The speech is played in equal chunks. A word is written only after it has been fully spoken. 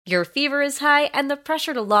Your fever is high and the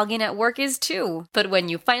pressure to log in at work is too. But when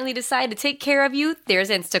you finally decide to take care of you, there's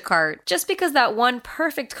Instacart. Just because that one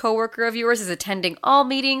perfect coworker of yours is attending all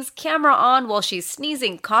meetings, camera on while she's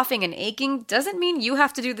sneezing, coughing, and aching, doesn't mean you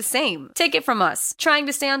have to do the same. Take it from us. Trying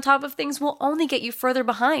to stay on top of things will only get you further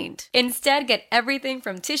behind. Instead, get everything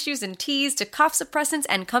from tissues and teas to cough suppressants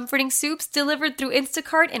and comforting soups delivered through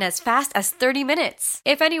Instacart in as fast as 30 minutes.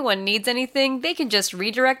 If anyone needs anything, they can just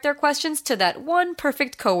redirect their questions to that one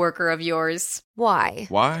perfect coworker of yours. Why?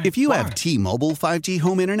 Why? If you have T-Mobile 5G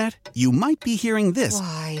home internet, you might be hearing this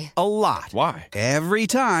Why? a lot. Why? Every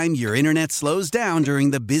time your internet slows down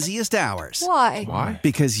during the busiest hours. Why? Why?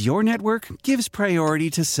 Because your network gives priority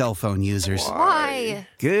to cell phone users. Why?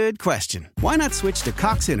 Good question. Why not switch to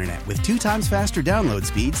Cox Internet with 2 times faster download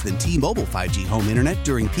speeds than T-Mobile 5G home internet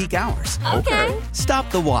during peak hours? Okay. Stop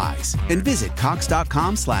the whys and visit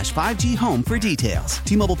cox.com/5G home for details.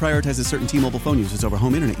 T-Mobile prioritizes certain T-Mobile phone users over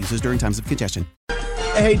home internet users during times of congestion.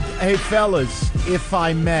 Hey, fellas, if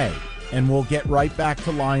I may, and we'll get right back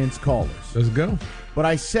to Lions callers. Let's go. But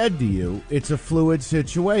I said to you, it's a fluid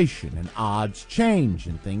situation, and odds change,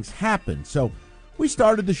 and things happen. So we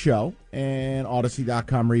started the show, and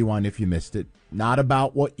Odyssey.com rewind if you missed it. Not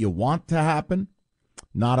about what you want to happen,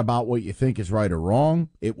 not about what you think is right or wrong.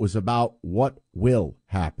 It was about what will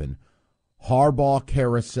happen. Harbaugh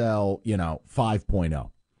carousel,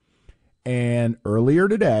 5.0. And earlier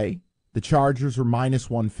today, the Chargers were minus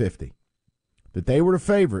 150. That they were the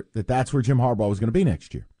favorite, that's where Jim Harbaugh was going to be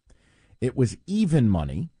next year. It was even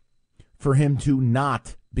money for him to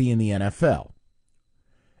not be in the NFL.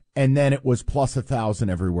 And then it was plus 1,000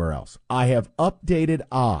 everywhere else. I have updated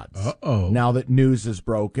odds now that news is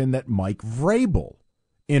broken that Mike Vrabel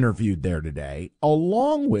interviewed there today,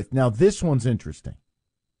 along with, now this one's interesting,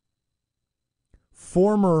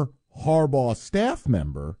 former Harbaugh staff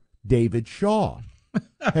member David Shaw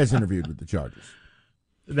has interviewed with the Chargers.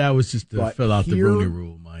 That was just to fill out the Rooney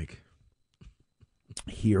Rule, Mike.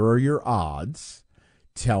 Here are your odds.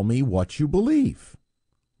 Tell me what you believe.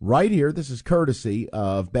 Right here, this is courtesy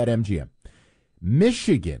of BetMGM.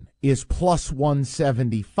 Michigan is plus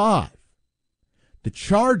 175. The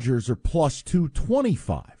Chargers are plus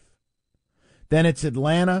 225. Then it's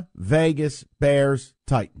Atlanta, Vegas, Bears,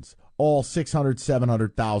 Titans. All 600,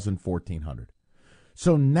 700,000, 1,400.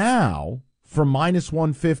 So now, from minus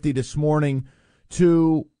 150 this morning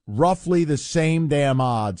to roughly the same damn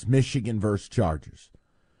odds, Michigan versus Chargers.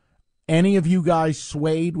 Any of you guys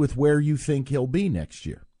swayed with where you think he'll be next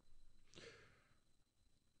year?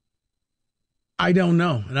 I don't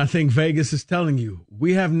know. And I think Vegas is telling you,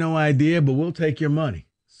 we have no idea, but we'll take your money.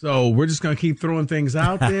 So we're just going to keep throwing things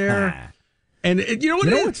out there. And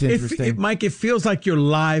what's interesting? Mike, it feels like you're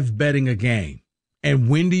live betting a game. And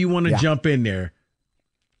when do you want to jump in there?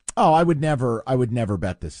 Oh, I would never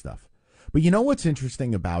bet this stuff. But you know what's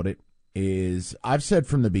interesting about it is I've said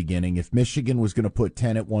from the beginning, if Michigan was going to put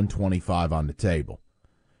 10 at 125 on the table,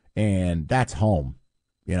 and that's home,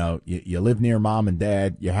 you live near mom and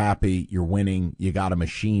dad, you're happy, you're winning, you got a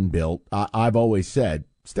machine built. I've always said,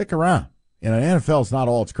 stick around. The NFL's not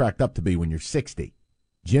all it's cracked up to be when you're 60.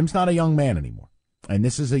 Jim's not a young man anymore, and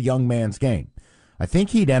this is a young man's game. I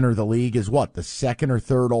think he'd enter the league as the second or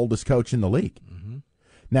third oldest coach in the league. Mm-hmm.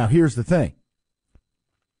 Now, here's the thing.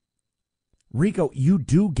 Rico, you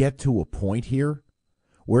do get to a point here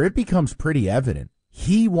where it becomes pretty evident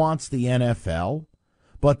he wants the NFL,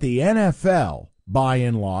 but the NFL, by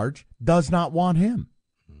and large, does not want him.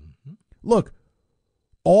 Mm-hmm. Look,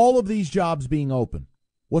 all of these jobs being open,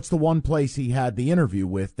 what's the one place he had the interview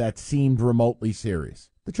with that seemed remotely serious?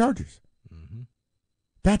 The Chargers. Mm-hmm.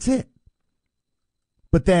 That's it.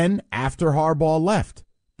 But then, after Harbaugh left,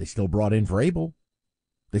 they still brought in Vrabel.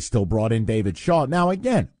 They still brought in David Shaw. Now,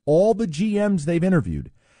 again, all the GMs they've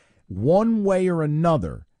interviewed, one way or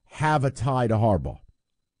another, have a tie to Harbaugh.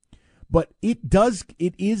 But it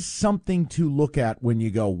is something to look at when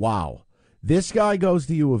you go, wow, this guy goes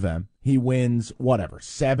to U of M. He wins,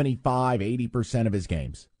 75, 80% of his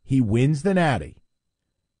games. He wins the Natty.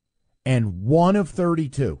 And 1 of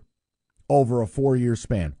 32 over a 4-year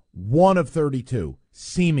span, 1 of 32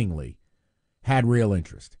 seemingly had real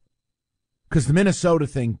interest. Because the Minnesota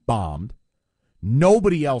thing bombed.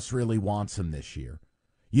 Nobody else really wants him this year.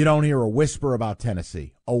 You don't hear a whisper about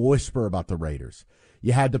Tennessee, a whisper about the Raiders.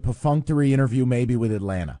 You had the perfunctory interview maybe with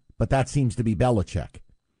Atlanta, but that seems to be Belichick.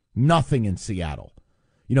 Nothing in Seattle.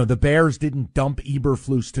 The Bears didn't dump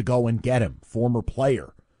Eberflus to go and get him, former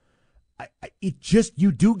player.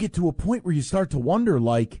 You do get to a point where you start to wonder,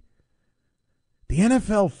 the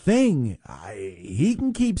NFL thing, he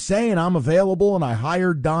can keep saying I'm available and I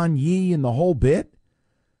hired Don Yee and the whole bit.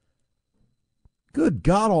 good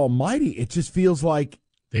God almighty, it just feels like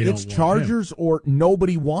it's Chargers or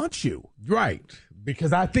nobody wants you. Right.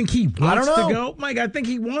 Because I think he wants to go. Mike, I think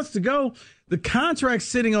he wants to go. The contract's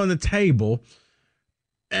sitting on the table,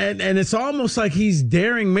 and it's almost like he's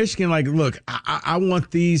daring Michigan, like, look, I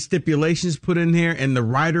want these stipulations put in here and the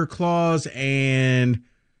rider clause, and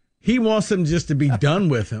he wants them just to be done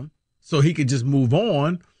with him so he could just move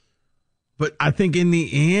on. But I think in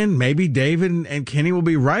the end, maybe David and Kenny will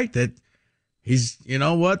be right that he's, you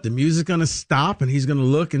know what, the music's going to stop and he's going to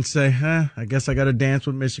look and say, I guess I got to dance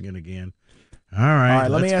with Michigan again. All right,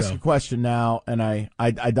 let me ask you a question now, and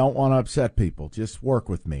I don't want to upset people. Just work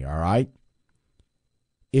with me, all right?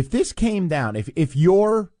 If this came down, if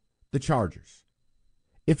you're the Chargers,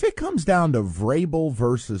 if it comes down to Vrabel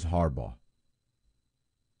versus Harbaugh,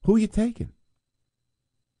 who you taking?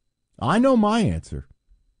 I know my answer.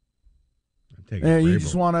 I'm taking Vrabel. You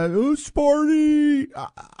just want to, Sparty.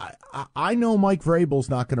 I know Mike Vrabel's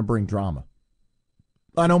not going to bring drama.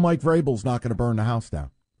 I know Mike Vrabel's not going to burn the house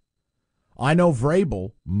down. I know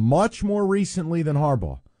Vrabel, much more recently than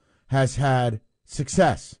Harbaugh, has had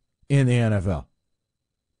success in the NFL.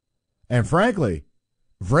 And frankly,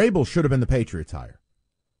 Vrabel should have been the Patriots hire.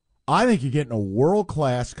 I think you're getting a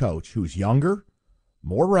world-class coach who's younger,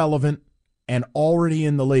 more relevant, and already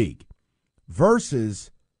in the league versus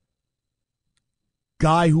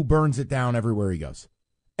guy who burns it down everywhere he goes.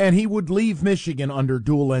 And he would leave Michigan under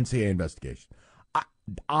dual NCAA investigation.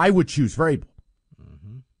 I would choose Vrabel.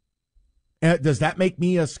 Does that make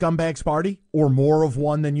me a scumbag Sparty or more of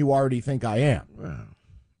one than you already think I am? Well,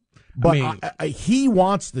 but he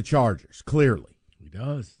wants the Chargers, clearly. He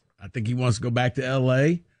does. I think he wants to go back to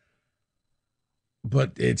L.A.,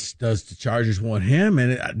 but does the Chargers want him?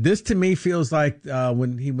 And this to me feels like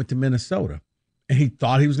when he went to Minnesota and he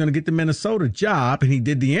thought he was going to get the Minnesota job and he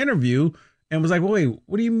did the interview and was like, well, wait,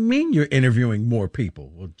 what do you mean you're interviewing more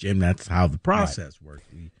people? Well, Jim, that's how the process works.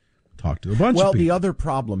 We talked to a bunch of people. Well, the other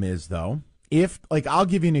problem is, though, I'll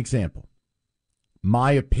give you an example.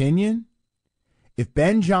 My opinion, if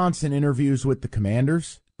Ben Johnson interviews with the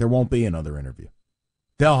Commanders, there won't be another interview.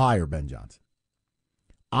 They'll hire Ben Johnson.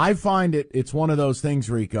 I find it's one of those things,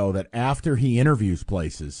 Rico, that after he interviews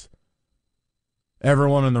places,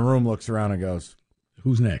 everyone in the room looks around and goes,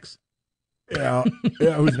 who's next? Yeah,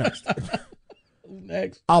 who's next? Who's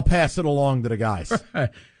next? I'll pass it along to the guys. Right.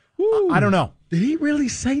 I don't know. Did he really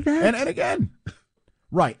say that? And again...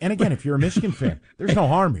 Right, and again, if you're a Michigan fan, there's no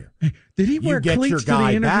harm here. Did he wear cleats your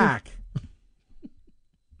guy to the interview? Back?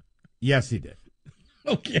 Yes, he did.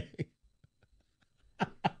 Okay.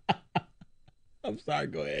 I'm sorry,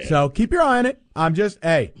 go ahead. So keep your eye on it. I'm just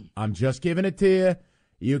giving it to you.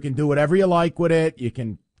 You can do whatever you like with it. You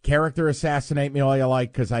can character assassinate me all you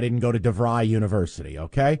like because I didn't go to DeVry University,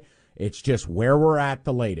 okay? It's just where we're at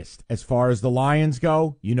the latest. As far as the Lions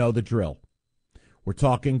go, you know the drill. We're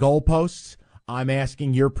talking goalposts. I'm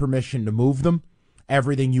asking your permission to move them.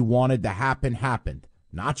 Everything you wanted to happen happened.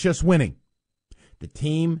 Not just winning. The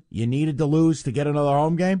team you needed to lose to get another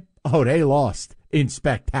home game, they lost in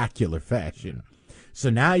spectacular fashion. So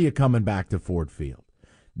now you're coming back to Ford Field.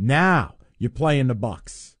 Now you're playing the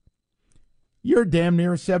Bucs. You're damn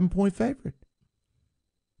near a 7-point favorite.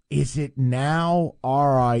 Is it now,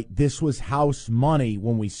 all right, this was house money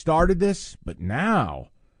when we started this, but now...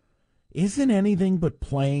 Isn't anything but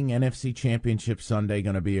playing NFC Championship Sunday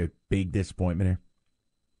going to be a big disappointment here?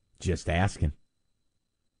 Just asking.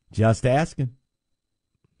 Just asking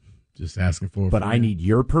for But I need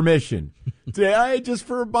your permission. Just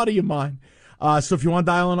for a buddy of mine. So if you want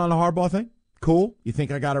to dial in on the Harbaugh thing, cool. You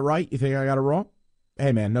think I got it right? You think I got it wrong?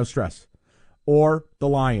 Hey, man, no stress. Or the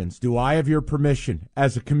Lions. Do I have your permission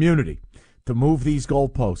as a community to move these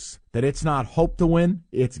goalposts? That it's not hope to win,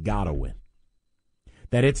 it's got to win.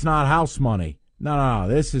 That it's not house money. No,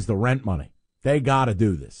 this is the rent money. They got to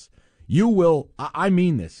do this. You will, I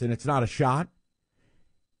mean this, and it's not a shot.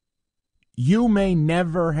 You may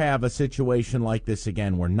never have a situation like this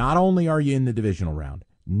again where not only are you in the divisional round,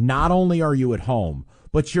 not only are you at home,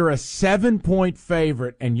 but you're a 7-point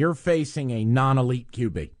favorite and you're facing a non-elite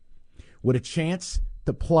QB with a chance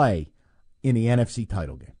to play in the NFC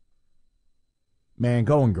title game. Man,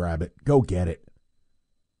 go and grab it. Go get it.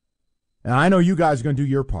 And I know you guys are going to do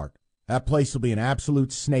your part. That place will be an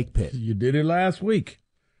absolute snake pit. You did it last week.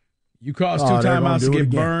 You caused 2 timeouts to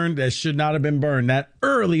get burned that should not have been burned that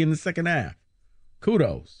early in the second half.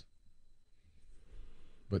 Kudos.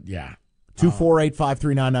 But, yeah.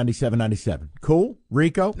 248-539-9797. Cool?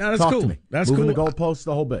 Rico? No, that's talk cool. To me. That's moving cool. The goalposts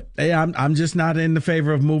the whole bit. Hey, I'm just not in the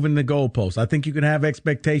favor of moving the goalposts. I think you can have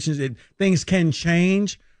expectations. Things can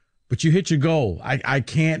change, but you hit your goal. I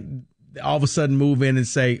can't all of a sudden move in and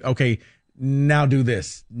say, okay, now do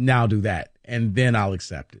this, now do that, and then I'll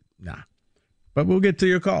accept it. Nah. But we'll get to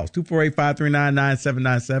your calls.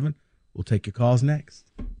 248-539-9797. We'll take your calls next.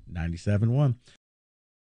 97.1.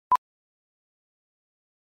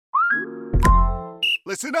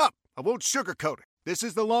 Listen up. I won't sugarcoat it. This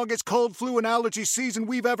is the longest cold, flu, and allergy season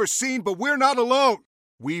we've ever seen, but we're not alone.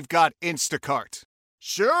 We've got Instacart.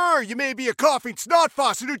 Sure, you may be a coughing snot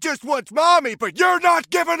faucet who just wants mommy, but you're not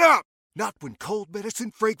giving up. Not when cold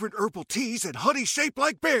medicine, fragrant herbal teas, and honey shaped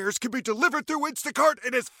like bears can be delivered through Instacart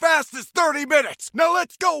in as fast as 30 minutes. Now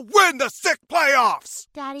let's go win the sick playoffs.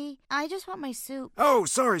 Daddy, I just want my soup. Oh,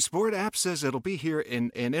 sorry, Sport. App says it'll be here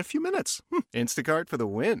in a few minutes. Instacart for the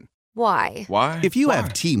win. Why? If you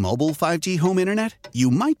have T-Mobile 5G home internet, you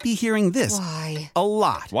might be hearing this Why? a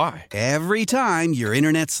lot. Why? Every time your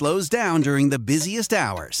internet slows down during the busiest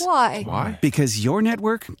hours. Why? Because your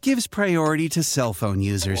network gives priority to cell phone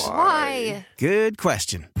users. Why? Good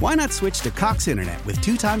question. Why not switch to Cox Internet with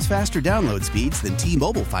 2 times faster download speeds than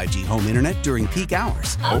T-Mobile 5G home internet during peak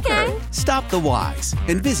hours? Okay. Stop the whys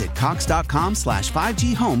and visit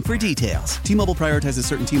cox.com/5G home for details. T-Mobile prioritizes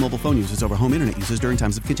certain T-Mobile phone users over home internet users during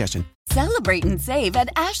times of congestion. Celebrate and save at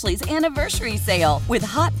Ashley's Anniversary Sale. With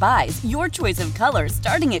Hot Buys, your choice of colors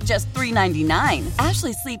starting at just $3.99.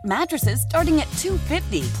 Ashley Sleep mattresses starting at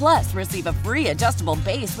 $2.50. Plus, receive a free adjustable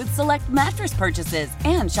base with select mattress purchases.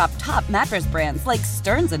 And shop top mattress brands like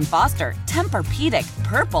Stearns & Foster, Tempur-Pedic,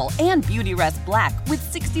 Purple, and Beautyrest Black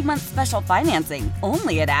with 60-month special financing.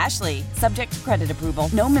 Only at Ashley. Subject to credit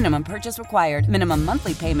approval. No minimum purchase required. Minimum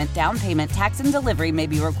monthly payment, down payment, tax, and delivery may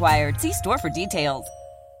be required. See store for details.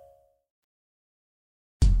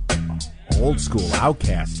 Old school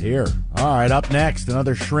outcast here. All right, up next,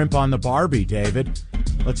 another shrimp on the Barbie, David.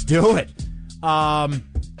 Let's do it.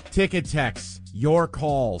 Ticket texts, your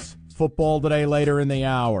calls. Football today later in the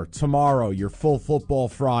hour. Tomorrow, your full football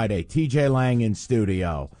Friday. TJ Lang in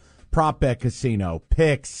studio. Prop Bet Casino,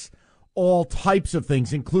 picks, all types of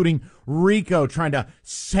things, including Rico trying to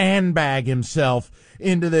sandbag himself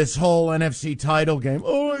into this whole NFC title game.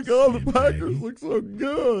 Oh, my God, the Packers look so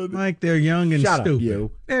good. Mike, they're young and Shut stupid. Up,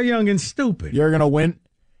 you. They're young and stupid. You're going to win.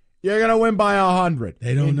 You're going to win by 100.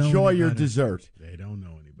 They don't know Enjoy any your better. dessert. They don't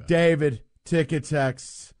know any better. David, ticket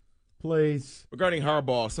texts, please. Regarding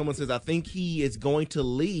Harbaugh, someone says, I think he is going to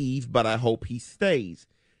leave, but I hope he stays.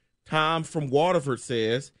 Tom from Waterford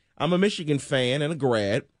says, I'm a Michigan fan and a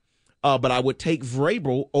grad, but I would take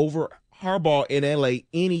Vrabel over Harbaugh in L.A.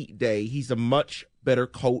 any day. He's a much better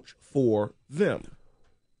coach for them.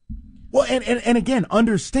 Well, and again,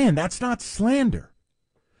 understand, that's not slander.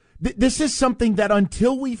 This is something that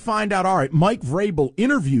until we find out, all right, Mike Vrabel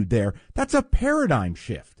interviewed there, that's a paradigm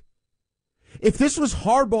shift. If this was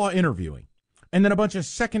Harbaugh interviewing and then a bunch of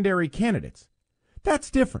secondary candidates,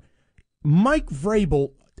 that's different. Mike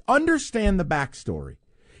Vrabel, understand the backstory.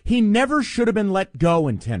 He never should have been let go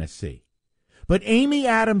in Tennessee. But Amy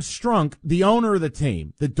Adams Strunk, the owner of the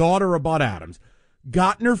team, the daughter of Bud Adams,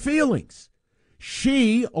 got in her feelings.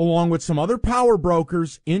 She, along with some other power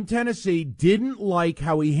brokers in Tennessee, didn't like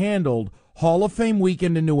how he handled Hall of Fame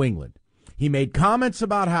weekend in New England. He made comments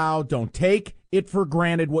about how don't take it for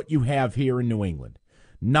granted what you have here in New England.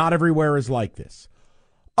 Not everywhere is like this.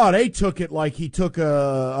 Oh, they took it like he took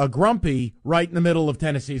a grumpy right in the middle of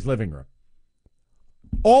Tennessee's living room.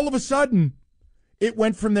 All of a sudden, it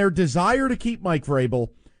went from their desire to keep Mike Vrabel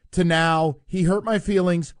to now he hurt my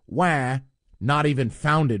feelings, not even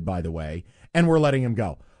founded, by the way, and we're letting him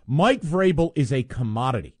go. Mike Vrabel is a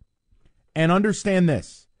commodity. And understand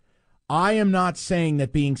this, I am not saying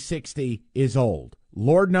that being 60 is old.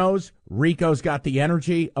 Lord knows Rico's got the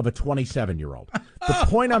energy of a 27-year-old. The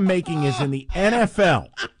point I'm making is in the NFL,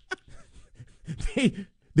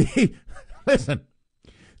 listen,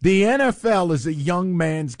 the NFL is a young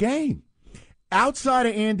man's game. Outside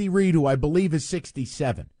of Andy Reid, who I believe is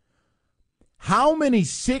 67, how many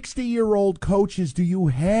 60-year-old coaches do you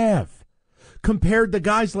have compared to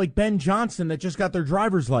guys like Ben Johnson that just got their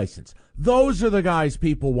driver's license? Those are the guys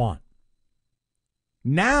people want.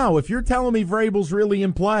 Now, if you're telling me Vrabel's really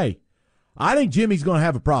in play, I think Jimmy's going to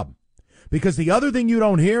have a problem. Because the other thing you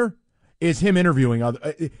don't hear is him interviewing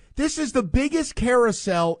other. This is the biggest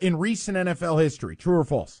carousel in recent NFL history, true or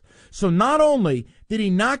false. So not only did he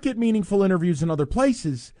not get meaningful interviews in other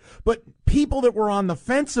places, but people that were on the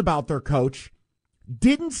fence about their coach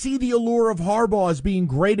didn't see the allure of Harbaugh as being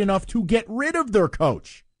great enough to get rid of their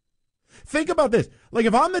coach. Think about this. Like,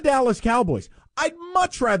 if I'm the Dallas Cowboys, I'd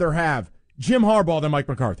much rather have Jim Harbaugh than Mike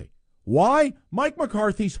McCarthy. Why? Mike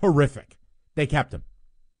McCarthy's horrific. They kept him.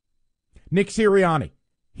 Nick Sirianni,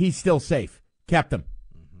 he's still safe. Kept him.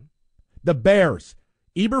 The Bears,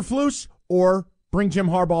 Eberflus or bring Jim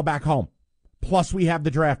Harbaugh back home. Plus we have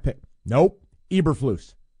the draft pick. Nope.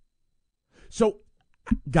 Eberflus. So,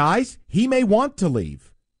 guys, he may want to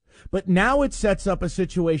leave. But now it sets up a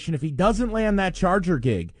situation, if he doesn't land that Charger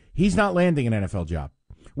gig, he's not landing an NFL job,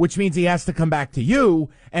 which means he has to come back to you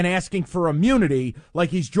and asking for immunity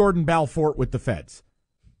like he's Jordan Belfort with the feds.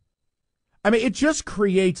 I mean, it just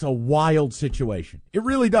creates a wild situation. It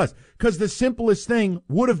really does. Because the simplest thing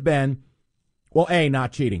would have been, well, A,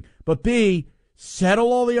 not cheating, but B,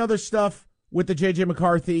 settle all the other stuff with the J.J.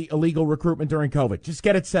 McCarthy illegal recruitment during COVID. Just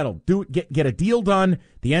get it settled. Get a deal done.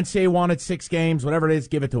 The NCAA wanted 6 games, whatever it is,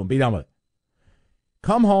 give it to them. Be done with it.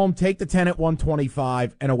 Come home, take the 10 at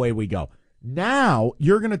 125, and away we go. Now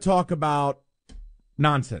you're going to talk about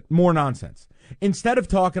nonsense, more nonsense, instead of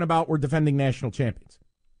talking about we're defending national champions.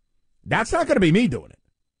 That's not going to be me doing it.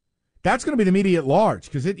 That's going to be the media at large,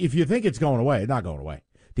 because if you think it's going away, it's not going away.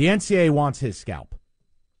 The NCAA wants his scalp.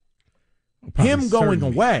 Him going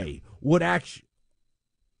away would actually...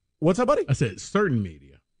 What's up, buddy? I said certain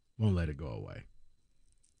media won't let it go away.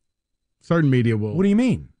 Certain media will... What do you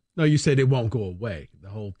mean? No, you said it won't go away. The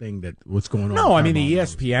whole thing that what's going on. No, I mean the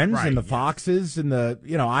ESPNs and the Foxes and the,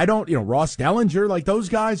 Ross Dellinger, like those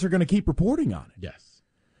guys are going to keep reporting on it. Yes.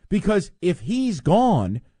 Because if he's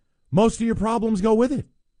gone, most of your problems go with it.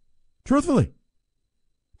 Truthfully.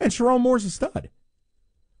 And Sharon Moore's a stud.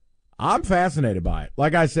 I'm fascinated by it.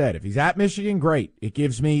 Like I said, if he's at Michigan, great. It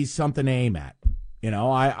gives me something to aim at.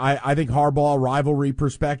 I think Harbaugh rivalry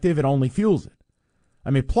perspective, it only fuels it. I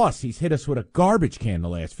mean, plus, he's hit us with a garbage can the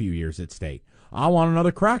last few years at State. I want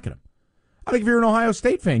another crack at him. I think if you're an Ohio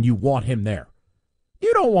State fan, you want him there.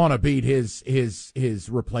 You don't want to beat his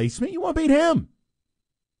replacement. You want to beat him.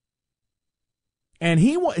 And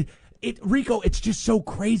Rico, it's just so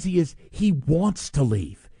crazy is he wants to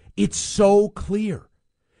leave. It's so clear.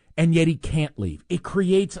 And yet he can't leave. It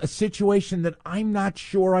creates a situation that I'm not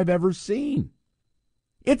sure I've ever seen.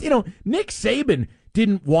 Nick Saban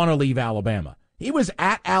didn't want to leave Alabama. He was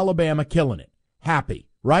at Alabama killing it. Happy,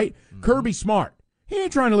 right? Mm-hmm. Kirby Smart. He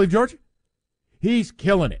ain't trying to leave Georgia. He's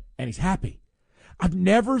killing it, and he's happy. I've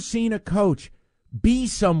never seen a coach be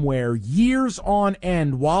somewhere years on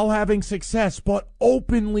end while having success, but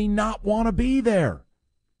openly not want to be there.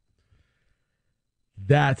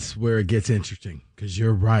 That's where it gets interesting, because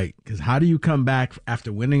you're right. Because how do you come back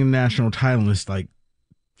after winning a national title and it's like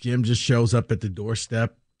Jim just shows up at the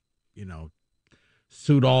doorstep,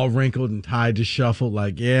 suit all wrinkled and tied to shuffle,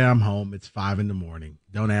 like, yeah, I'm home. It's 5 a.m.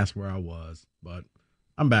 Don't ask where I was, but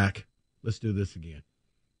I'm back. Let's do this again.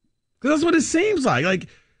 Because that's what it seems like. Like,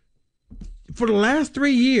 for the last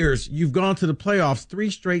 3 years, you've gone to the playoffs 3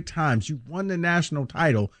 straight times. You've won the national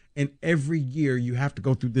title, and every year you have to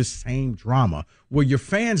go through this same drama where your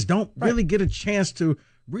fans don't really get a chance to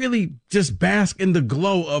really just bask in the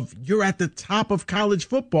glow of you're at the top of college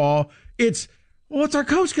football. It's, what's our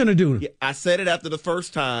coach going to do? Yeah, I said it after the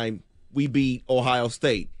first time we beat Ohio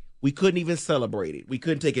State. We couldn't even celebrate it. We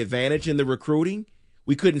couldn't take advantage in the recruiting.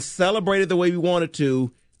 We couldn't celebrate it the way we wanted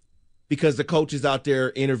to because the coach is out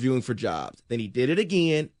there interviewing for jobs. Then he did it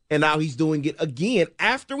again, and now he's doing it again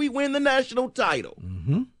after we win the national title.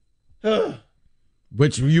 Mm-hmm.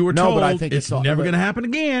 Which you were told but I think it's never going to happen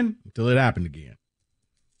again until it happened again.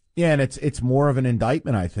 Yeah, and it's more of an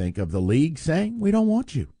indictment, I think, of the league saying, we don't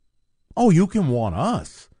want you. Oh, you can want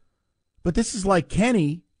us. But this is like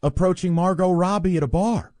Kenny approaching Margot Robbie at a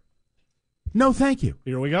bar. No, thank you.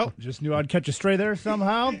 Here we go. Just knew I'd catch a stray there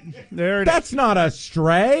somehow. There it That's is. not a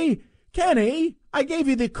stray. Kenny, I gave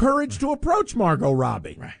you the courage to approach Margot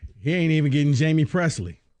Robbie. Right. He ain't even getting Jamie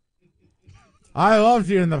Presley. I loved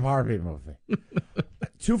you in the Barbie movie.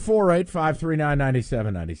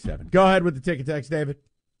 248-539-9797. Go ahead with the ticket text, David.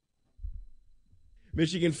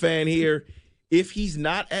 Michigan fan here. If he's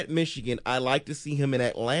not at Michigan, I like to see him in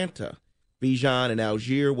Atlanta. Bijan and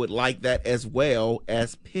Algier would like that as well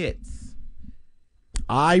as Pitts.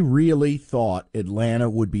 I really thought Atlanta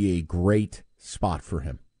would be a great spot for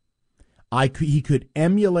him. He could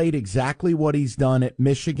emulate exactly what he's done at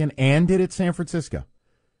Michigan and did at San Francisco.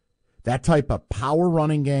 That type of power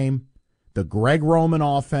running game, the Greg Roman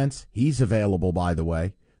offense, he's available, by the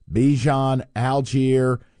way. Bijan,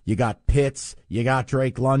 Algier, you got Pitts, you got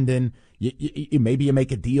Drake London. Maybe you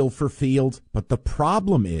make a deal for Fields. But the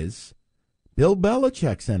problem is Bill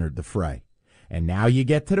Belichick's entered the fray. And now you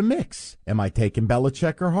get to the mix. Am I taking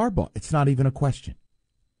Belichick or Harbaugh? It's not even a question.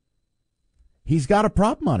 He's got a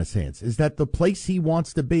problem on his hands, is that the place he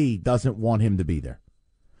wants to be doesn't want him to be there.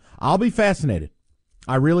 I'll be fascinated.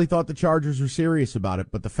 I really thought the Chargers were serious about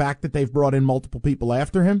it, but the fact that they've brought in multiple people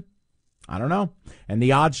after him, I don't know. And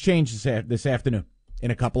the odds change this afternoon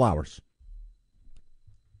in a couple hours.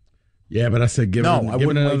 Yeah, but I said give it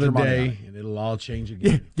another day, it. and it'll all change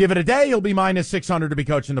again. Yeah, give it a day, he'll be minus 600 to be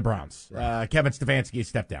coaching the Browns. Right. Kevin Stefanski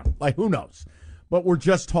stepped down. Like, who knows? But we're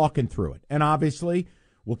just talking through it. And obviously,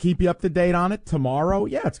 we'll keep you up to date on it. Tomorrow,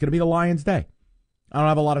 yeah, it's going to be the Lions' day. I don't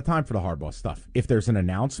have a lot of time for the Harbaugh stuff. If there's an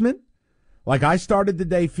announcement, like I started the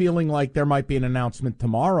day feeling like there might be an announcement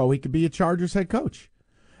tomorrow, he could be a Chargers head coach.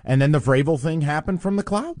 And then the Vrabel thing happened from the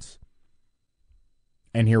clouds.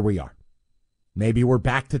 And here we are. Maybe we're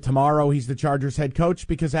back to tomorrow. He's the Chargers head coach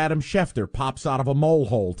because Adam Schefter pops out of a mole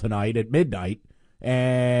hole tonight at midnight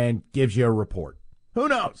and gives you a report. Who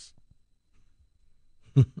knows?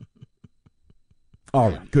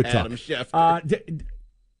 All right, good talk. Adam Schefter.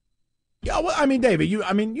 Yeah, well, I mean, David,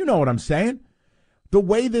 you know what I'm saying. The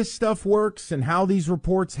way this stuff works and how these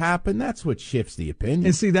reports happen, that's what shifts the opinion.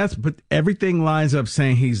 And see, but everything lines up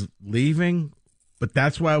saying he's leaving. But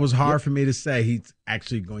that's why it was hard for me to say he's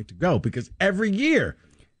actually going to go, because every year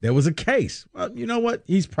there was a case. Well, you know what?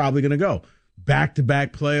 He's probably going to go.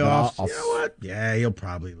 Back-to-back playoffs. You know what? Yeah, he'll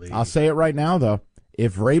probably leave. I'll say it right now, though.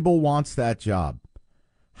 If Vrabel wants that job,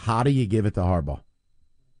 how do you give it to Harbaugh?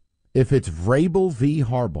 If it's Vrabel v.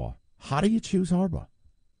 Harbaugh, how do you choose Harbaugh?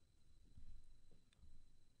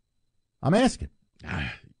 I'm asking.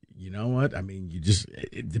 You know what? I mean,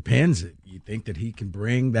 it depends. You think that he can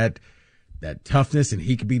bring that toughness, and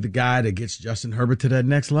he could be the guy that gets Justin Herbert to that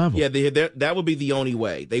next level. Yeah, that would be the only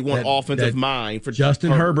way. They want offensive mind for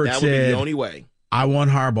Justin Herbert. That said, would be the only way. I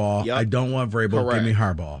want Harbaugh. Yep. I don't want Vrabel. Correct. Give me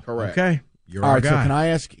Harbaugh. Correct. Okay. You're all right. guy.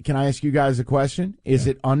 So can I ask you guys a question? Is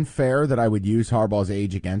it unfair that I would use Harbaugh's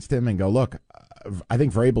age against him and go, look, I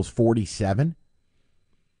think Vrabel's 47,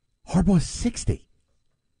 Harbaugh's 60.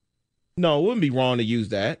 No, it wouldn't be wrong to use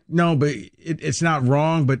that. No, but it's not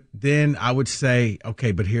wrong. But then I would say,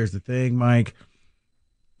 okay, but here's the thing, Mike.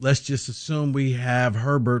 Let's just assume we have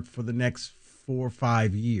Herbert for the next 4 or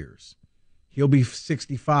 5 years. He'll be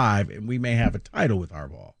 65, and we may have a title with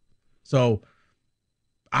Harbaugh. So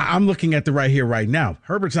I'm looking at the right here, right now.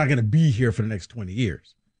 Herbert's not going to be here for the next 20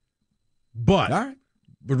 years. But, all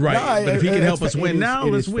right. but if he can help us win now,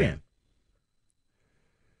 let's win.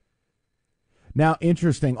 Now,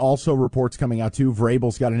 interesting, also reports coming out, too.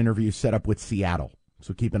 Vrabel's got an interview set up with Seattle,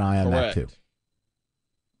 so keep an eye on that, too.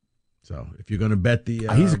 So if you're going to bet the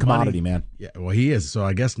he's a commodity, man. Yeah, well, he is. So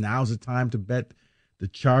I guess now's the time to bet the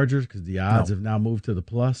Chargers because the odds have now moved to the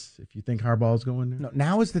plus if you think Harbaugh's going there. No,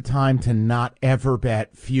 now is the time to not ever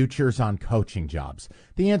bet futures on coaching jobs.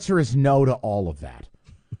 The answer is no to all of that.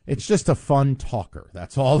 It's just a fun talker.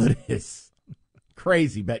 That's all it is.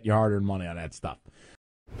 Crazy betting your hard-earned money on that stuff.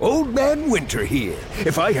 Old Man Winter here.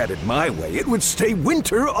 If I had it my way, it would stay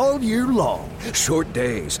winter all year long. Short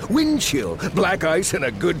days, wind chill, black ice, and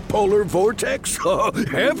a good polar vortex. Oh,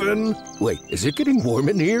 heaven. Wait, is it getting warm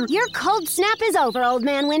in here? Your cold snap is over, Old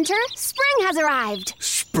Man Winter. Spring has arrived.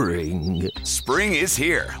 Spring. Spring is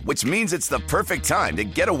here, which means it's the perfect time to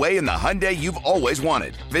get away in the Hyundai you've always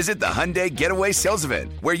wanted. Visit the Hyundai Getaway Sales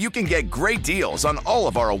Event, where you can get great deals on all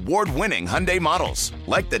of our award-winning Hyundai models,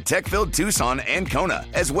 like the tech-filled Tucson and Kona,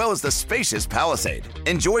 as well as the spacious Palisade.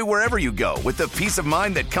 Enjoy wherever you go with the peace of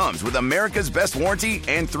mind that comes with America's best warranty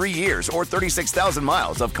and 3 years or 36,000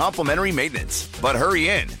 miles of complimentary maintenance. But hurry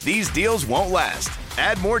in, these deals won't last.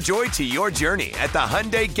 Add more joy to your journey at the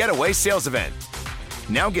Hyundai Getaway Sales Event.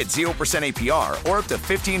 Now get 0% APR or up to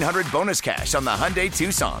 $1,500 bonus cash on the Hyundai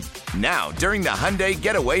Tucson. Now, during the Hyundai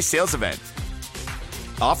Getaway Sales Event.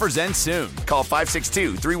 Offers end soon. Call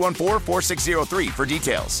 562-314-4603 for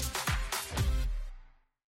details.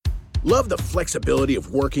 Love the flexibility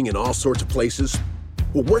of working in all sorts of places?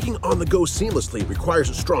 Well, working on the go seamlessly requires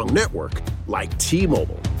a strong network like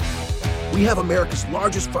T-Mobile. We have America's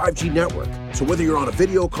largest 5G network, so whether you're on a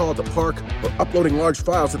video call at the park or uploading large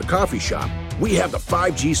files at the coffee shop, we have the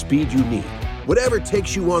 5G speed you need. Whatever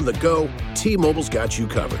takes you on the go, T-Mobile's got you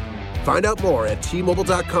covered. Find out more at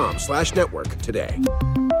T-Mobile.com/network today.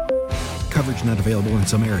 Coverage not available in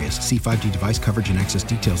some areas. See 5G device coverage and access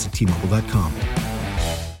details at T-Mobile.com.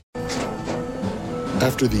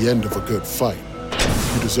 After the end of a good fight,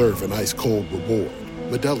 you deserve an ice-cold reward.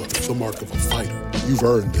 Modelo, the mark of a fighter. You've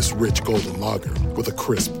earned this rich golden lager with a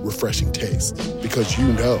crisp, refreshing taste. Because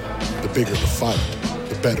you know, the bigger the fight,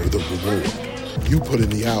 the better the reward. You put in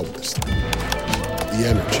the hours, the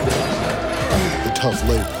energy, the tough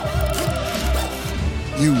labor.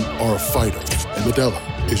 You are a fighter, and Modelo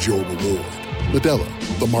is your reward. Modelo,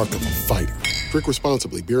 the mark of a fighter. Drink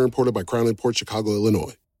responsibly. Beer imported by Crown Imports, Chicago,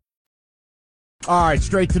 Illinois. All right,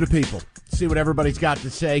 straight to the people. See what everybody's got to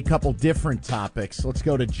say. Couple different topics. Let's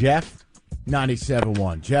go to Jeff,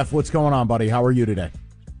 97.1. Jeff, what's going on, buddy? How are you today?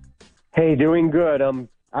 Hey, doing good.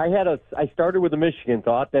 I started with a Michigan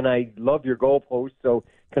thought, then I love your goalpost, so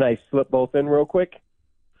can I slip both in real quick?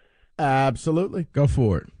 Absolutely. Go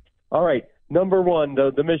for it. All right. Number one,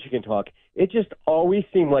 the Michigan talk. It just always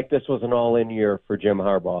seemed like this was an all-in year for Jim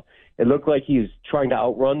Harbaugh. It looked like he was trying to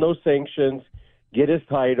outrun those sanctions, get his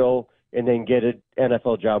title, and then get an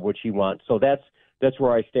NFL job, which he wants. So that's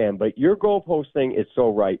where I stand. But your goalpost thing is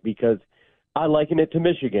so right because I liken it to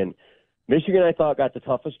Michigan. Michigan, I thought, got the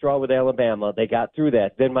toughest draw with Alabama. They got through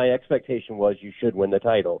that. Then my expectation was you should win the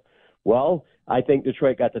title. Well, I think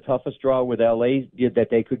Detroit got the toughest draw with L.A. that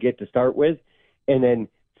they could get to start with. And then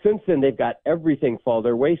since then, they've got everything fall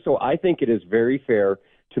their way. So I think it is very fair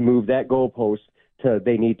to move that goalpost to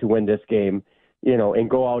they need to win this game, and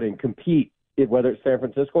go out and compete, whether it's San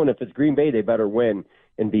Francisco. And if it's Green Bay, they better win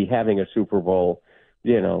and be having a Super Bowl,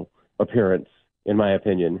 appearance, in my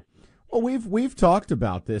opinion. Well, we've talked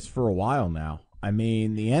about this for a while now. I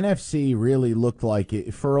mean, the NFC really looked like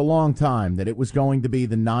it for a long time that it was going to be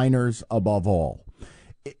the Niners above all.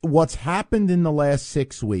 What's happened in the last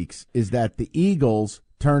 6 weeks is that the Eagles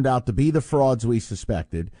turned out to be the frauds we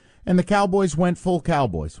suspected, and the Cowboys went full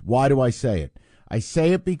Cowboys. Why do I say it? I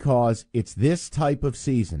say it because it's this type of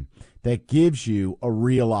season that gives you a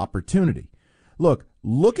real opportunity. Look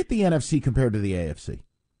at the NFC compared to the AFC.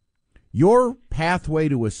 Your pathway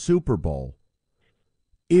to a Super Bowl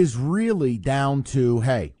is really down to,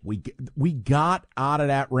 hey, we got out of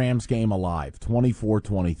that Rams game alive,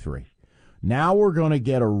 24-23. Now we're going to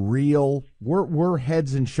get a real, we're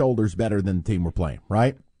heads and shoulders better than the team we're playing,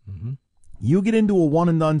 right? Mm-hmm. You get into a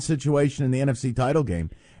one-and-done situation in the NFC title game,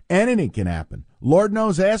 anything can happen. Lord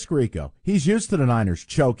knows, ask Rico. He's used to the Niners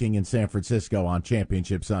choking in San Francisco on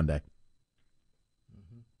Championship Sunday.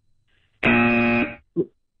 That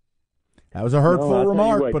was a hurtful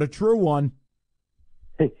remark, but a true one.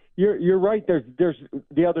 You're right. There's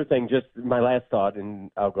the other thing, just my last thought, and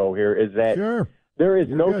I'll go here, is that there is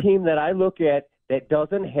no team that I look at that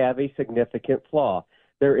doesn't have a significant flaw.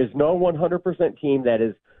 There is no 100% team that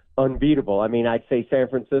is unbeatable. I mean, I'd say San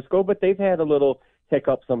Francisco, but they've had a little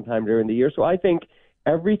hiccup sometime during the year. So I think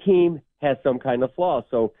every team has some kind of flaw.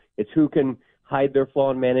 So it's who can hide their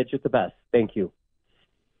flaw and manage it the best. Thank you.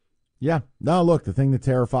 Yeah. No, look, the thing that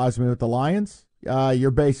terrifies me with the Lions,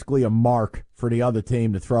 you're basically a mark for the other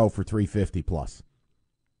team to throw for 350 plus.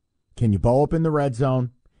 Can you bow up in the red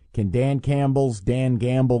zone? Can Dan Gambles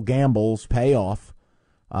pay off?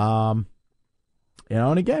 And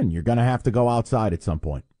again, you're going to have to go outside at some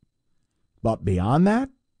point. But beyond that,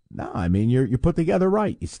 no, I mean, you're put together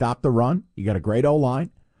right. You stop the run. You got a great O-line.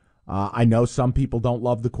 I know some people don't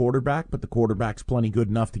love the quarterback, but the quarterback's plenty good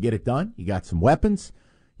enough to get it done. You got some weapons.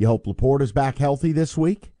 You hope Laporta's back healthy this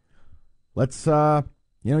week. Let's,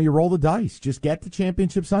 you roll the dice. Just get to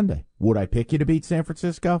Championship Sunday. Would I pick you to beat San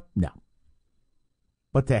Francisco? No.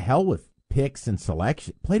 But to hell with picks and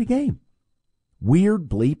selection. Play the game. Weird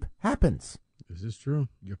bleep happens. This is true.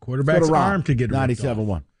 Your quarterback's arm to get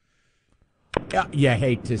 97-1. Yeah, you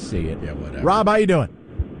hate to see it. Yeah, whatever. Rob, how you doing?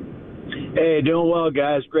 Hey, doing well,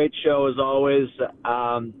 guys. Great show as always. The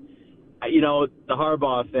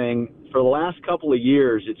Harbaugh thing, for the last couple of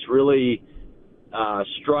years, it's really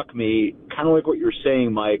struck me, kind of like what you're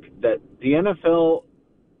saying, Mike, that the NFL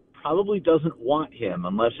probably doesn't want him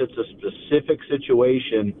unless it's a specific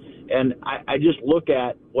situation. And I just look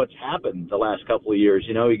at what's happened the last couple of years.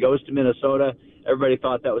 He goes to Minnesota. Everybody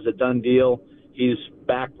thought that was a done deal. He's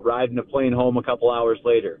back riding a plane home a couple hours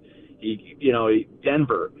later.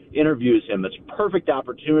 Denver interviews him. It's a perfect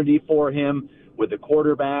opportunity for him with a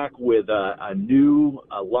quarterback, with a new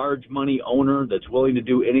large money owner that's willing to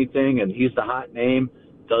do anything, and he's the hot name.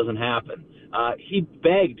 Doesn't happen. He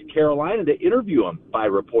begged Carolina to interview him by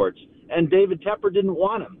reports, and David Tepper didn't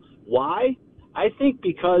want him. Why? I think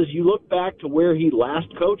because you look back to where he last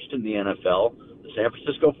coached in the NFL, the San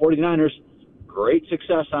Francisco 49ers, great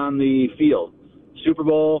success on the field. Super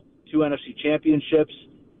Bowl, 2 NFC championships,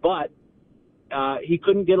 but he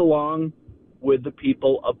couldn't get along with the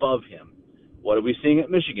people above him. What are we seeing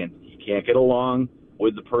at Michigan? He can't get along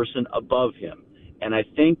with the person above him. And I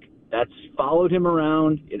think that's followed him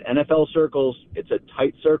around in NFL circles. It's a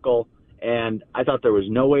tight circle, and I thought there was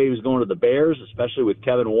no way he was going to the Bears, especially with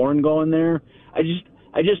Kevin Warren going there. I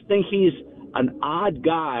just think he's an odd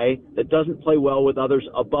guy that doesn't play well with others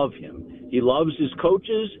above him. He loves his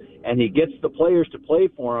coaches, and he gets the players to play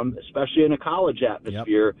for him, especially in a college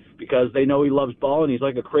atmosphere, because they know he loves ball and he's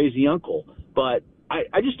like a crazy uncle. But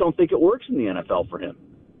I just don't think it works in the NFL for him.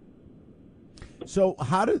 So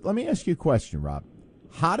let me ask you a question, Rob.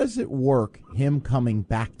 How does it work, him coming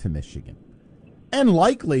back to Michigan and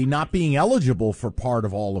likely not being eligible for part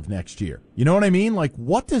of all of next year? You know what I mean? Like,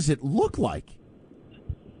 what does it look like?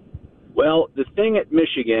 Well, the thing at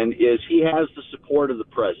Michigan is he has the support of the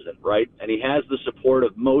president, right? And he has the support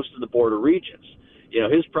of most of the border regions. You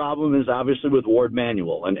know, his problem is obviously with Ward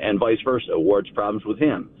Manuel and vice versa. Ward's problems with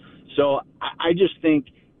him. So I just think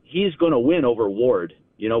he's going to win over Ward.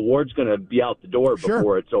 You know, Ward's going to be out the door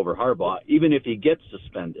before it's over Harbaugh, even if he gets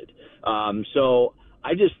suspended. So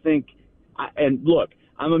I just think, and look,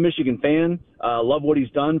 I'm a Michigan fan, love what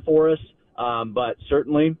he's done for us, but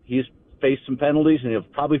certainly he's faced some penalties and he'll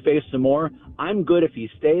probably face some more. I'm good if he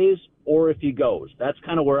stays or if he goes. That's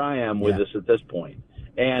kind of where I am with this at this point.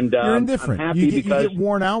 And you're indifferent. I'm happy you because get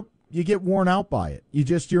worn out. You get worn out by it.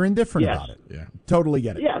 You're indifferent about it. Yeah, totally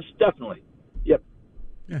get it. Yes, definitely. Yep.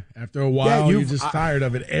 Yeah, after a while, you're just tired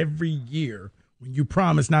of it every year when you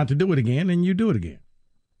promise not to do it again and you do it again.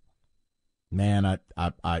 Man,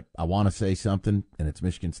 I want to say something, and it's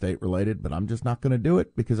Michigan State related, but I'm just not going to do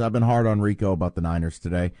it because I've been hard on Rico about the Niners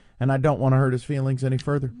today, and I don't want to hurt his feelings any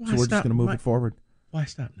further. So we're just going to move it forward. Why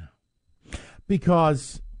stop now?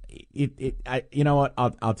 Because you know what?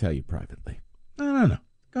 I'll tell you privately. No.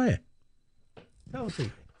 Go ahead. Tell us.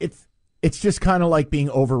 It's just kind of like being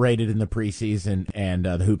overrated in the preseason, and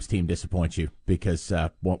the hoops team disappoints you because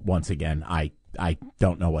once again, I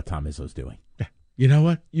don't know what Tom Izzo's doing. You know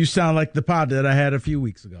what? You sound like the pod that I had a few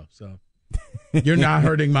weeks ago. So you're not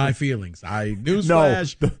hurting my feelings.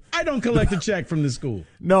 Newsflash, no. I don't collect a check from the school.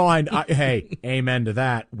 No, hey, amen to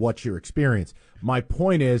that. What's your experience? My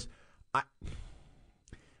point is,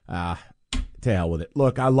 to hell with it.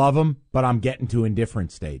 Look, I love him, but I'm getting to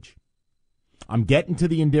indifferent stage. I'm getting to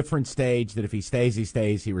the indifferent stage that if he stays, he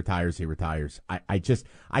stays. He retires, he retires. I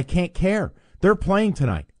can't care. They're playing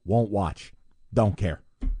tonight. Won't watch. Don't care.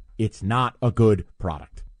 It's not a good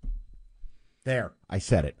product. There, I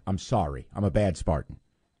said it. I'm sorry. I'm a bad Spartan.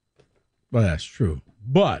 Well, that's true.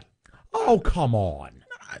 But. Oh, come on.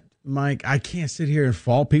 Mike, I can't sit here and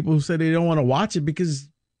fault people who say they don't want to watch it because,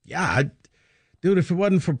 dude, if it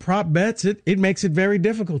wasn't for prop bets, it makes it very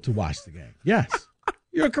difficult to watch the game. Yes,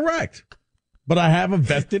 you're correct. But I have a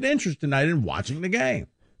vested interest tonight in watching the game.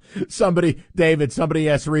 Somebody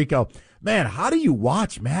asked Rico, man, how do you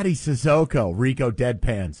watch Matty Sissoko? Rico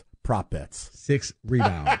deadpans. Prop bets. 6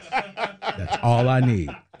 rebounds. That's all I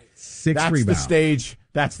need. 6 rebounds.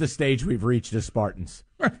 That's the stage we've reached as Spartans.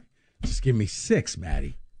 Just give me 6,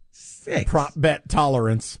 Matty. 6. Prop bet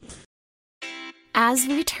tolerance. As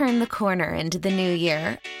we turn the corner into the new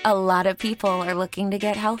year, a lot of people are looking to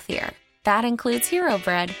get healthier. That includes Hero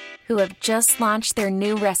Bread, who have just launched their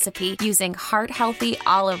new recipe using heart-healthy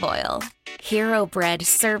olive oil. Hero Bread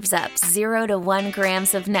serves up 0 to 1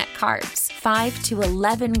 grams of net carbs, 5 to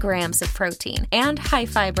 11 grams of protein, and high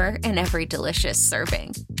fiber in every delicious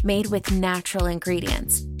serving. Made with natural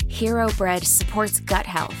ingredients, Hero Bread supports gut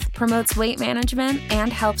health, promotes weight management,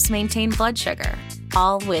 and helps maintain blood sugar.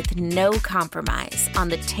 All with no compromise on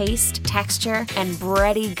the taste, texture, and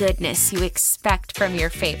bready goodness you expect from your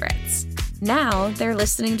favorites. Now they're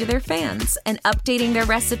listening to their fans and updating their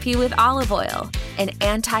recipe with olive oil, an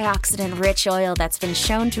antioxidant-rich oil that's been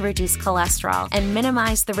shown to reduce cholesterol and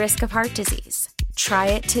minimize the risk of heart disease. Try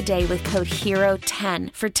it today with code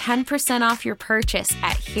HERO10 for 10% off your purchase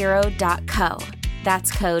at hero.co.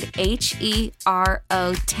 That's code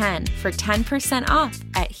HERO10 for 10% off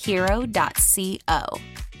at hero.co.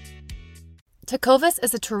 Tecovas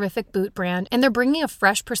is a terrific boot brand, and they're bringing a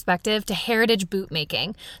fresh perspective to heritage boot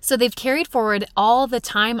making. So they've carried forward all the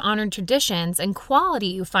time-honored traditions and quality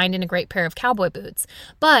you find in a great pair of cowboy boots,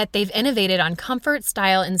 but they've innovated on comfort,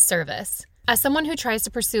 style, and service. As someone who tries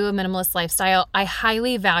to pursue a minimalist lifestyle, I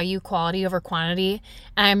highly value quality over quantity,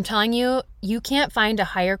 and I'm telling you, you can't find a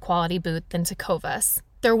higher quality boot than Tecovas.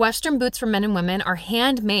 Their Western boots for men and women are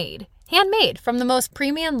handmade from the most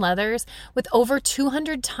premium leathers with over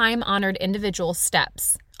 200 time-honored individual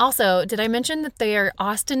steps. Also, did I mention that they are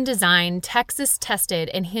Austin-designed, Texas-tested,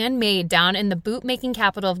 and handmade down in the boot-making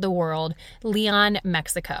capital of the world, Leon,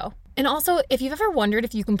 Mexico. And also, if you've ever wondered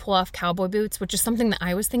if you can pull off cowboy boots, which is something that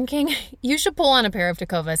I was thinking, you should pull on a pair of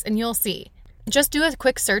Tecovas and you'll see. Just do a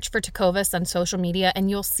quick search for Tecovas on social media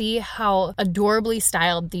and you'll see how adorably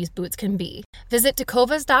styled these boots can be. Visit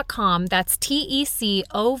tecovas.com, that's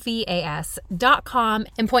TECOVAS.com,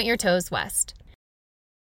 and point your toes west.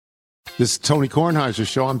 This is Tony Kornheiser's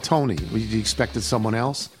show. I'm Tony. You expected someone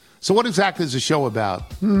else? So what exactly is the show about?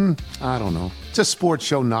 I don't know. It's a sports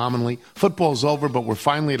show nominally. Football's over, but we're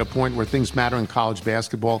finally at a point where things matter in college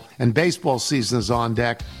basketball, and baseball season is on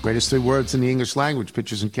deck. Greatest 3 words in the English language,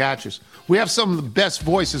 pitchers and catchers. We have some of the best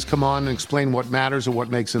voices come on and explain what matters or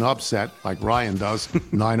what makes an upset, like Ryan does,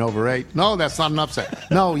 9/8. No, that's not an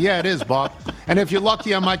upset. No, yeah, it is, Bob. And if you're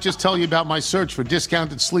lucky, I might just tell you about my search for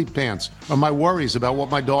discounted sleep pants or my worries about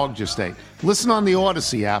what my dog just ate. Listen on the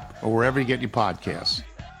Odyssey app or wherever you get your podcasts.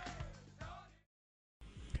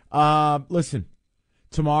 Listen,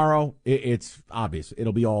 tomorrow, it's obvious.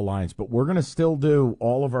 It'll be all Lions, but we're going to still do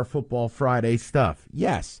all of our Football Friday stuff.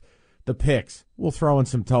 Yes, the picks. We'll throw in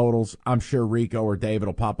some totals. I'm sure Rico or David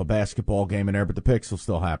will pop a basketball game in there, but the picks will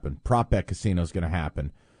still happen. Prop bet casino is going to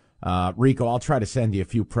happen. Rico, I'll try to send you a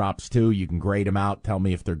few props, too. You can grade them out, tell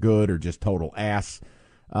me if they're good or just total ass.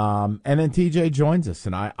 And then TJ joins us,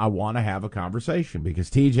 and I want to have a conversation because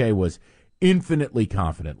TJ was infinitely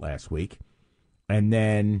confident last week. And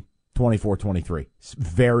then 24-23.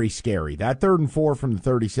 Very scary. That 3rd and 4 from the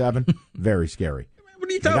 37, very scary. What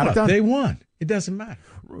are you talking about? They won. It doesn't matter.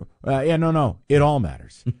 No. It all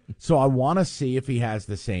matters. So I want to see if he has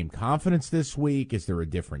the same confidence this week. Is there a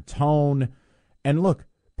different tone? And look,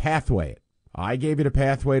 pathway it. I gave you the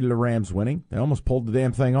pathway to the Rams winning. They almost pulled the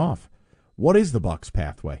damn thing off. What is the Bucs'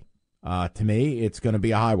 pathway? To me, it's going to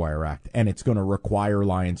be a high-wire act, and it's going to require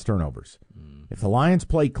Lions turnovers. If the Lions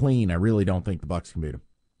play clean, I really don't think the Bucs can beat them.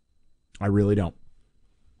 I really don't.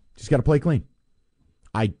 Just got to play clean.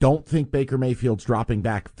 I don't think Baker Mayfield's dropping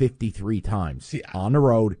back 53 times on the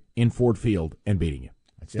road in Ford Field and beating you.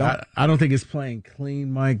 I don't think it's playing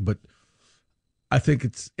clean, Mike, but I think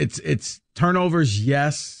it's turnovers,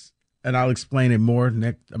 yes, and I'll explain it more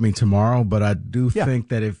tomorrow. But I do think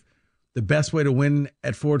that if the best way to win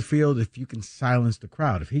at Ford Field, if you can silence the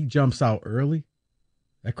crowd, if he jumps out early,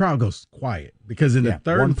 that crowd goes quiet because in the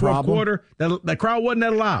third and fourth quarter, that crowd wasn't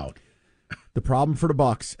that loud. The problem for the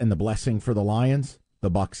Bucs and the blessing for the Lions,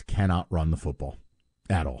 the Bucs cannot run the football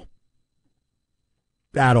at all.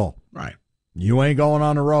 At all. Right. You ain't going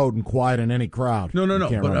on the road and quieting any crowd. No.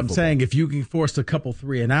 But I'm saying if you can force a couple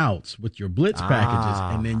 3-and-outs with your blitz packages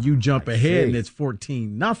and then you jump ahead and it's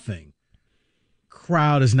 14-0,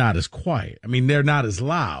 crowd is not as quiet. I mean, they're not as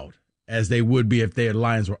loud as they would be if their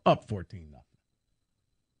Lions were up 14-0.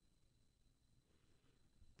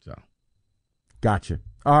 Gotcha.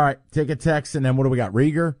 All right, take a text, and then what do we got?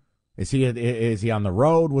 Rieger? Is he on the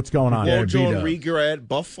road? What's going on? John Rieger at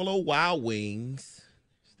Buffalo Wild Wings.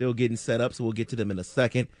 Still getting set up, so we'll get to them in a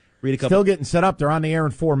second. Read a couple. Still getting set up. They're on the air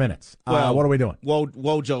in 4 minutes. What are we doing?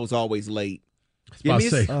 Wojo's always late. Let me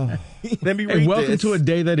read welcome this. to a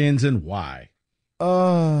day that ends in Y.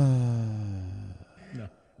 No.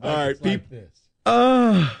 All right,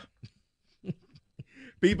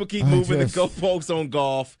 people keep moving the goalposts on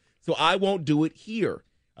golf. So I won't do it here.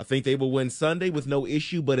 I think they will win Sunday with no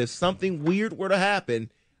issue, but if something weird were to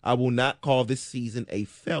happen, I will not call this season a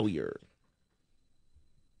failure.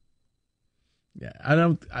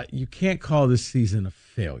 Yeah, you can't call this season a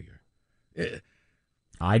failure.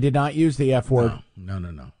 I did not use the F word.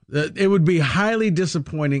 No. It would be highly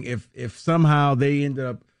disappointing if somehow they ended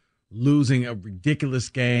up losing a ridiculous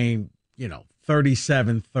game,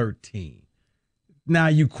 37-13. Now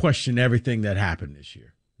you question everything that happened this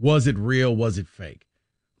year. Was it real? Was it fake?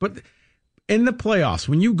 But in the playoffs,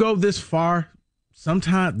 when you go this far,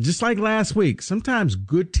 sometimes, just like last week, sometimes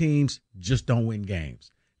good teams just don't win games.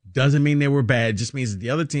 Doesn't mean they were bad. It just means that the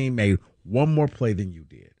other team made one more play than you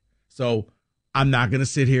did. So I'm not going to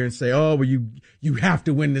sit here and say, you have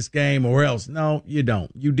to win this game or else. No, you don't.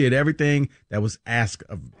 You did everything that was asked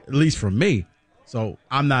of, at least from me. So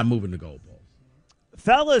I'm not moving the goalposts.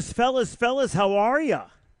 Fellas, how are you?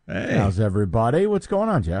 Hey. How's everybody? What's going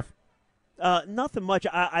on, Jeff? Nothing much.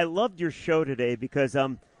 I loved your show today because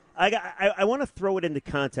I want to throw it into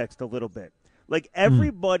context a little bit. Like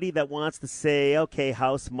everybody that wants to say, okay,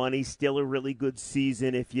 house money, still a really good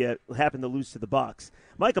season if you happen to lose to the Bucs.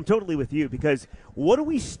 Mike, I'm totally with you because what do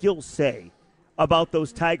we still say about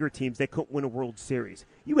those Tiger teams that couldn't win a World Series?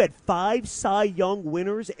 You had 5 Cy Young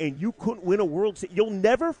winners and you couldn't win a World Series. You'll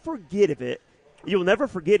never forget it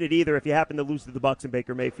either if you happen to lose to the Bucs and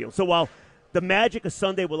Baker Mayfield. So while the magic of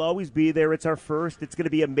Sunday will always be there, it's our first, it's going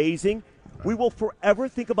to be amazing, we will forever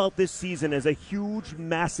think about this season as a huge,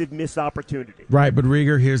 massive missed opportunity. Right, but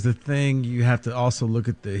Rieger, here's the thing. You have to also look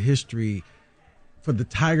at the history. For the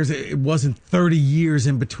Tigers, it wasn't 30 years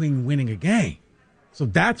in between winning a game. So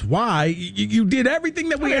that's why you did everything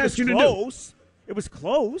that we asked you to do. It was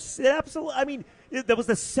close. Absolutely. I mean, that was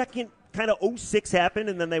the second kind of 06 happened,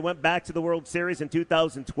 and then they went back to the World Series in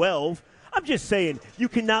 2012. I'm just saying, you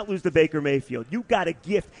cannot lose to Baker Mayfield. You got a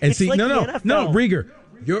gift. And it's see, like no, NFL. Rieger,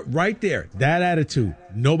 you're right there. That attitude.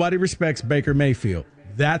 Nobody respects Baker Mayfield.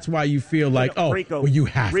 That's why you feel like, Rico, you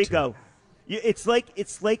have Rico. to. It's like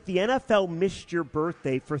the NFL missed your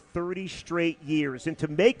birthday for 30 straight years, and to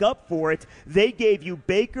make up for it, they gave you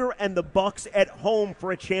Baker and the Bucs at home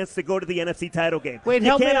for a chance to go to the NFC title game. Wait,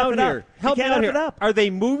 help me out here. Help me out here. Up. Are they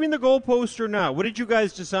moving the goalpost or not? What did you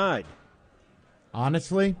guys decide?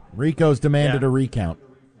 Honestly, Rico's demanded a recount.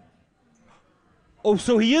 Oh,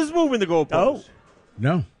 so he is moving the goalpost?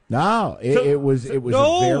 No. No, it was a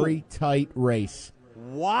very tight race.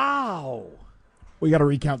 Wow. We got to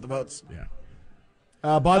recount the votes. Yeah.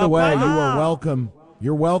 By the way, you are welcome.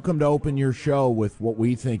 You're welcome to open your show with what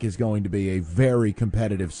we think is going to be a very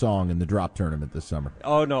competitive song in the drop tournament this summer.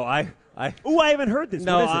 Oh no, I haven't heard this.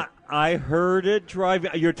 No, what is it? I heard it driving.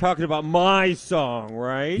 You're talking about my song,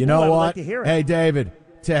 right? You know I would what? like to hear it. Hey, David,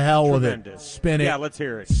 to hell Tremendous. with it. Spin it. Yeah, let's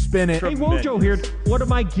hear it. Spin it. Hey, Wojo here. What are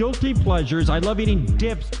my guilty pleasures? I love eating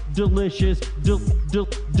dips. Delicious.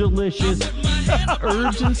 Delicious.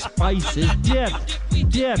 Herbs and spices. Dip.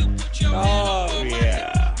 Oh,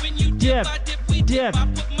 yeah. Dip.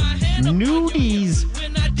 Nudies.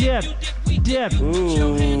 Dip.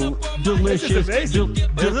 Ooh. Delicious. Isn't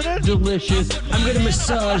it? Delicious. I'm going to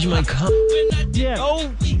massage my cum. Dip.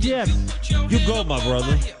 Oh. Dip. You go, my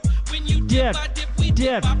brother. Dip.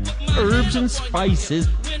 Herbs and spices.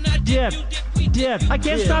 Dip. I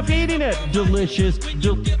can't stop eating it. Delicious.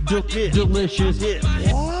 Delicious.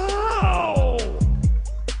 Wow.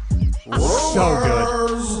 So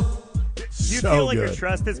good. Do you feel like your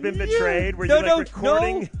trust has been betrayed? Were you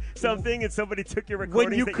recording something and somebody took your recording?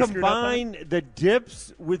 When you combine the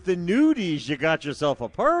dips with the nudies, you got yourself a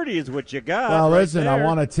party is what you got. Well, right listen, there. I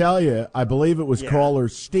want to tell you, I believe it was caller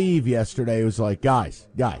Steve yesterday who was like, guys,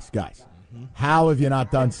 how have you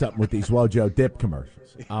not done something with these Wojo dip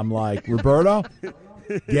commercials? I'm like, Roberto,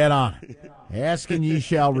 get on it. Asking ye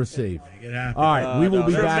shall receive. All right, we will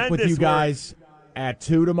be back with you guys at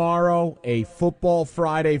 2 tomorrow, a Football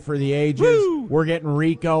Friday for the ages. Woo! We're getting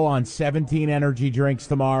Rico on 17 energy drinks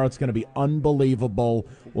tomorrow. It's going to be unbelievable.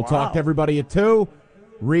 We'll talk to everybody at 2.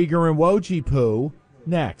 Rieger and Woj Poo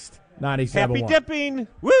next. 97.1. Happy dipping.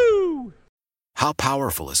 Woo! How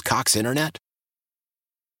powerful is Cox Internet?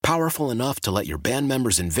 Powerful enough to let your band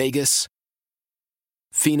members in Vegas,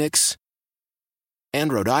 Phoenix,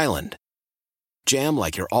 and Rhode Island jam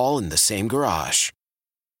like you're all in the same garage.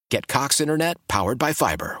 Get Cox Internet powered by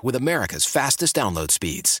fiber with America's fastest download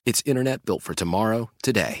speeds. It's internet built for tomorrow,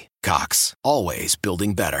 today. Cox, always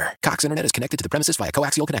building better. Cox Internet is connected to the premises via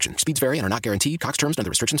coaxial connection. Speeds vary and are not guaranteed. Cox terms and other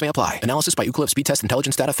restrictions may apply. Analysis by Ookla Speed Test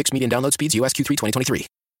Intelligence Data. Fixed median download speeds. US Q3 2023.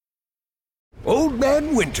 Old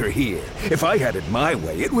Man Winter here. If I had it my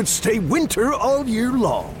way, it would stay winter all year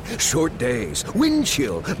long. Short days, wind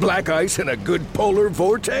chill, black ice, and a good polar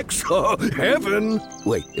vortex. Oh, heaven.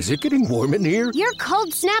 Wait, is it getting warm in here? Your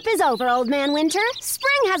cold snap is over, Old Man Winter.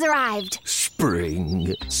 Spring has arrived.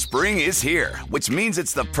 Spring. Spring is here, which means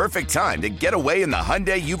it's the perfect time to get away in the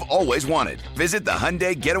Hyundai you've always wanted. Visit the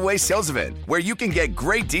Hyundai Getaway Sales Event, where you can get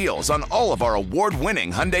great deals on all of our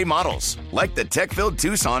award-winning Hyundai models, like the tech-filled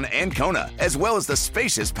Tucson and Kona, as well as the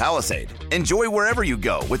spacious Palisade. Enjoy wherever you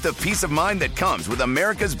go with the peace of mind that comes with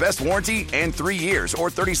America's best warranty and 3 years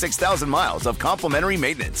or 36,000 miles of complimentary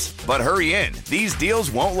maintenance. But hurry in, these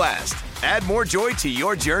deals won't last. Add more joy to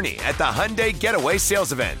your journey at the Hyundai Getaway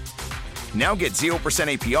Sales Event. Now get 0%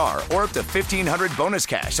 APR or up to $1,500 bonus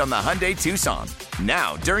cash on the Hyundai Tucson.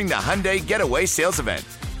 Now, during the Hyundai Getaway Sales Event.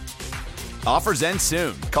 Offers end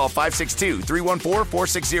soon. Call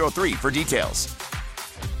 562-314-4603 for details.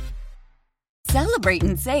 Celebrate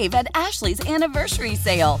and save at Ashley's Anniversary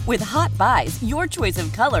Sale. With Hot Buys, your choice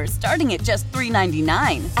of colors starting at just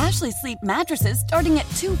 $3.99. Ashley Sleep mattresses starting at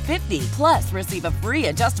 $2.50. Plus, receive a free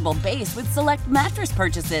adjustable base with select mattress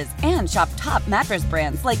purchases. And shop top mattress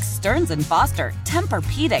brands like Stearns & Foster,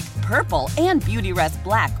 Tempur-Pedic, Purple, and Beautyrest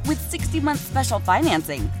Black with 60-month special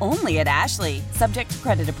financing. Only at Ashley. Subject to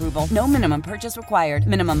credit approval. No minimum purchase required.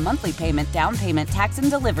 Minimum monthly payment, down payment, tax, and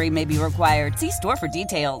delivery may be required. See store for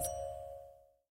details.